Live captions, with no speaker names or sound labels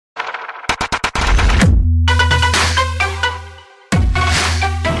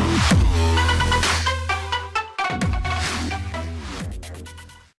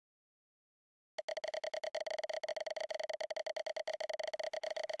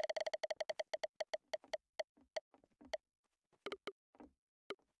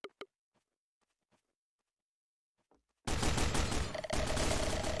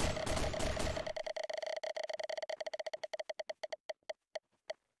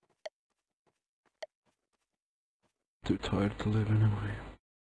too tired to live anyway.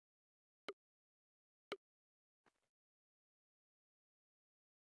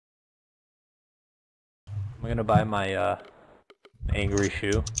 I'm gonna buy my angry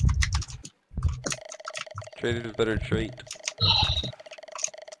shoe. Traders better trade.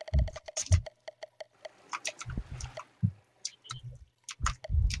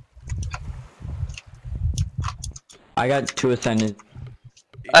 I got 2 ascended.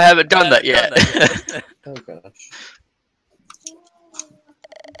 I haven't done that yet. Oh gosh.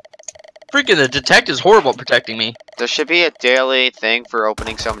 Freaking the detective's horrible at protecting me. There should be a daily thing for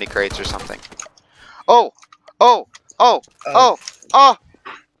opening so many crates or something. Oh! Oh! Oh! Oh! Oh!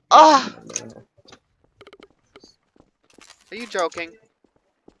 Oh! Are you joking?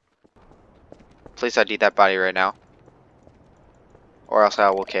 Please ID that body right now. Or else I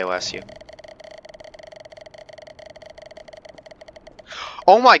will KOS you.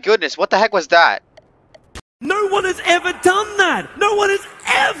 Oh my goodness, what the heck was that? No one has ever done that! No one has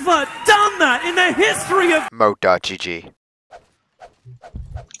ever done that in the history of Moat TTT.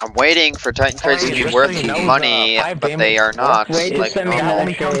 I'm waiting for Titan crates to be worth money, but they are not. Like normal.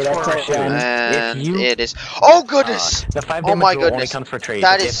 And it is. Oh goodness! Oh my goodness!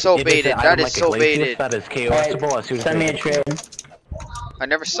 That is so baited. That is so baited. Send me a trade. I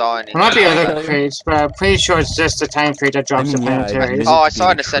never saw any. Well, not the other crates, but I'm pretty sure it's just the time crate that drops the planetaries. Oh, I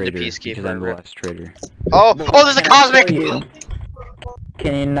saw an ascended peacekeeper. Trader. Oh, oh, there's a cosmic!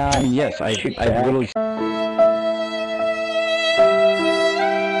 Can you not? Yes, I literally.